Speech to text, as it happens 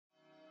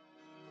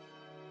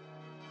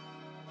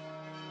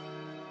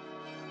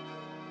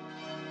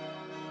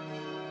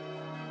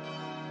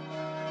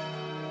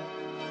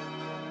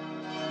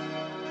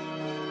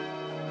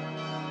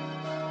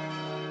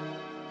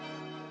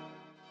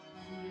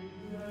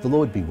The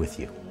Lord be with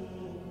you.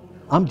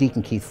 I'm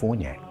Deacon Keith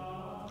Fournier,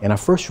 and our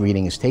first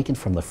reading is taken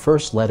from the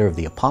first letter of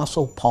the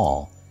Apostle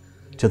Paul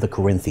to the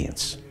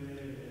Corinthians.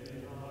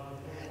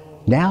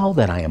 Now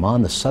that I am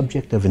on the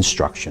subject of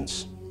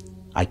instructions,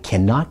 I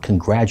cannot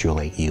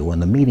congratulate you on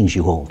the meetings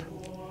you hold.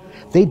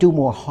 They do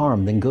more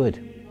harm than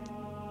good.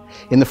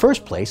 In the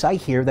first place, I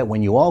hear that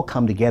when you all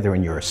come together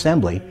in your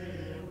assembly,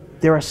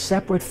 there are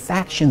separate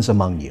factions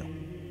among you,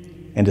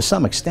 and to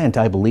some extent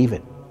I believe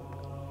it.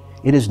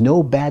 It is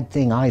no bad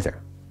thing either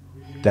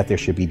that there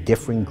should be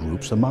differing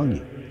groups among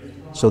you,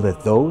 so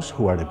that those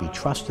who are to be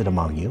trusted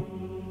among you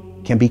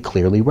can be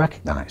clearly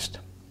recognized.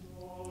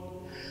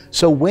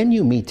 So when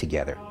you meet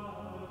together,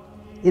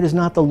 it is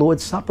not the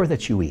Lord's Supper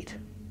that you eat.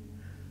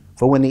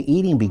 For when the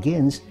eating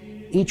begins,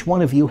 each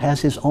one of you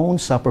has his own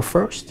supper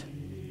first,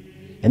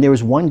 and there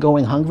is one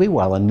going hungry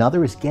while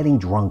another is getting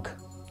drunk.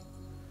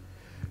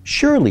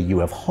 Surely you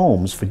have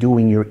homes for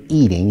doing your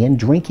eating and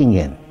drinking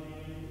in.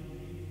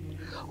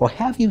 Or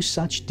have you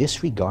such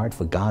disregard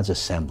for God's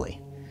assembly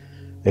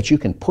that you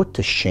can put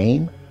to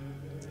shame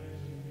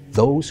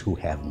those who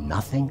have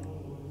nothing?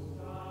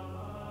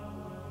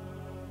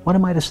 What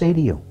am I to say to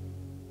you?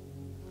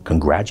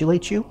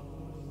 Congratulate you?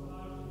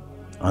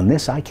 On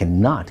this I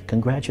cannot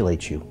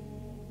congratulate you.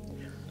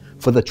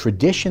 For the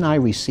tradition I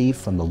received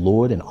from the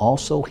Lord and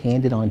also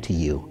handed on to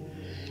you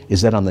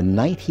is that on the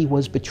night he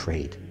was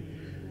betrayed,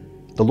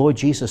 the Lord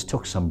Jesus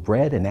took some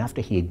bread, and after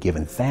he had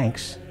given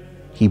thanks,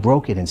 he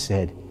broke it and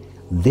said,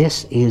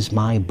 "This is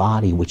my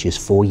body which is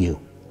for you.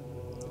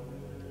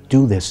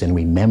 Do this in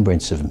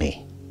remembrance of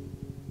me."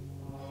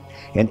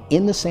 And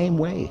in the same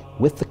way,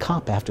 with the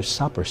cup after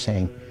supper,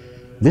 saying,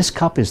 "This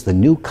cup is the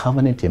new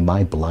covenant in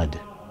my blood.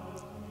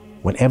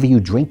 Whenever you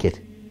drink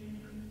it,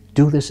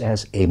 do this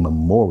as a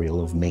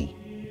memorial of me.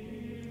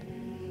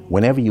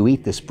 Whenever you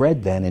eat this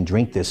bread then and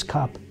drink this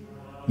cup,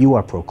 you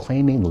are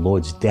proclaiming the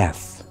Lord's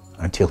death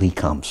until he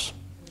comes.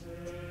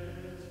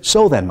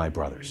 So then, my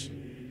brothers,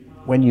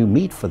 when you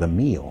meet for the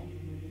meal,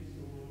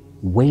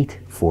 wait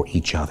for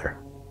each other."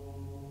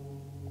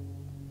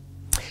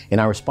 And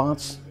our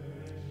response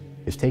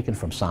is taken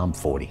from Psalm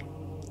 40.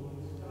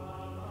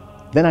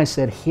 Then I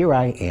said, "Here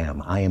I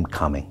am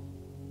coming.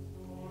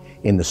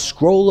 In the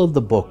scroll of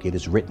the book it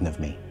is written of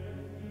me,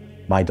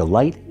 my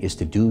delight is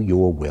to do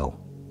your will.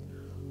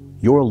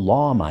 Your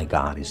law, my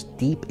God, is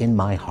deep in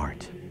my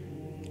heart.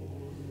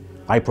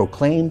 I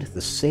proclaimed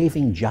the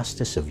saving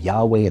justice of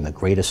Yahweh in the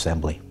great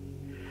assembly.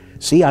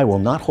 See, I will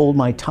not hold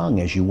my tongue,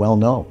 as you well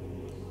know.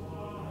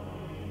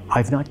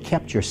 I've not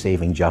kept your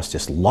saving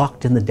justice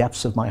locked in the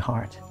depths of my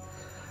heart,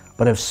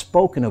 but have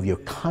spoken of your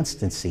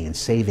constancy and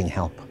saving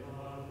help.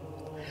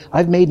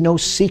 I've made no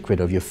secret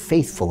of your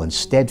faithful and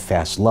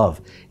steadfast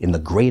love in the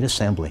great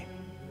assembly.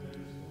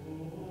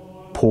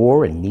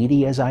 Poor and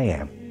needy as I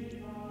am,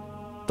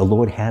 the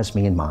Lord has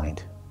me in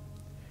mind.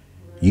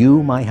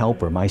 You, my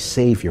helper, my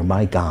Savior,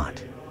 my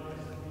God,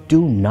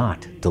 do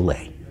not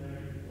delay."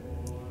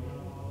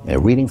 A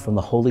reading from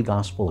the Holy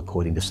Gospel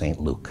according to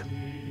St. Luke.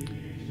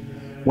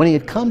 When he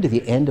had come to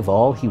the end of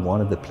all he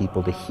wanted the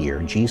people to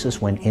hear,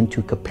 Jesus went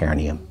into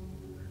Capernaum.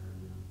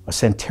 A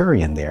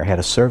centurion there had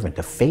a servant,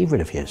 a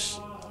favorite of his,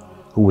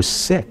 who was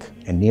sick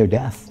and near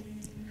death.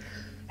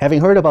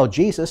 Having heard about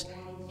Jesus,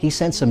 he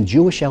sent some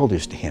Jewish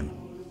elders to him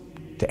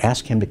to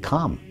ask him to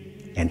come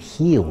and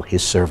heal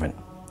his servant.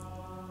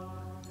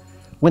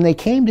 When they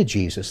came to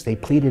Jesus, they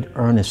pleaded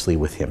earnestly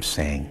with him,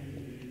 saying,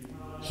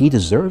 "He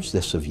deserves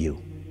this of you,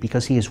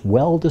 because he is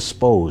well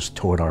disposed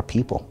toward our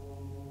people.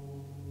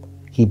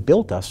 He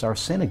built us our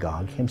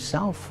synagogue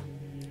himself."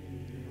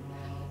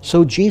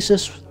 So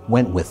Jesus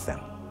went with them,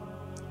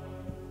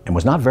 and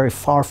was not very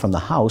far from the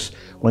house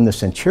when the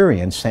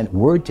centurion sent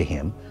word to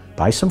him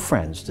by some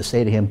friends to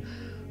say to him,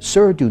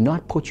 "Sir, do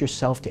not put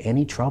yourself to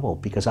any trouble,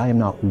 because I am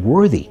not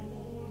worthy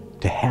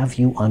to have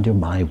you under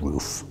my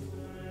roof.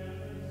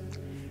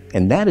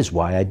 And that is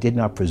why I did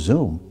not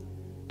presume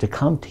to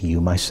come to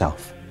you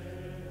myself.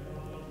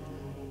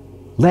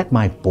 Let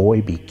my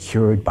boy be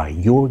cured by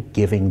your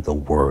giving the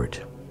word.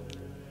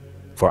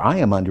 For I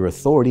am under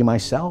authority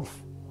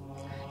myself,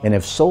 and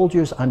have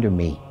soldiers under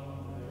me.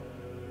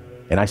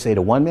 And I say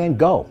to one man,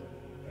 'Go,'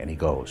 and he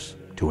goes.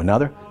 To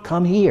another,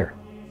 'Come here,'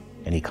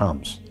 and he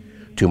comes.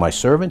 To my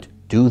servant,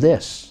 'Do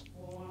this,'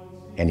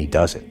 and he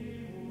does it."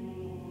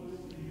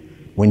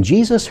 When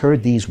Jesus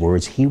heard these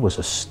words, he was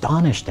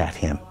astonished at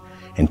him,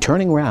 and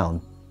turning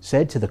round,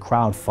 said to the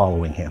crowd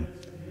following him,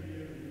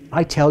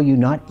 "I tell you,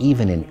 not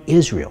even in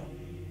Israel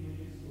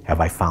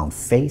have I found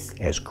faith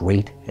as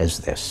great as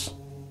this."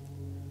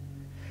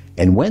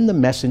 And when the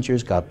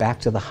messengers got back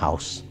to the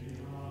house,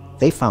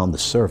 they found the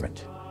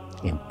servant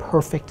in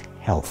perfect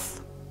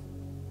health.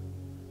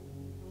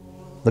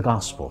 The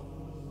Gospel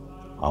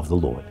of the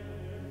Lord.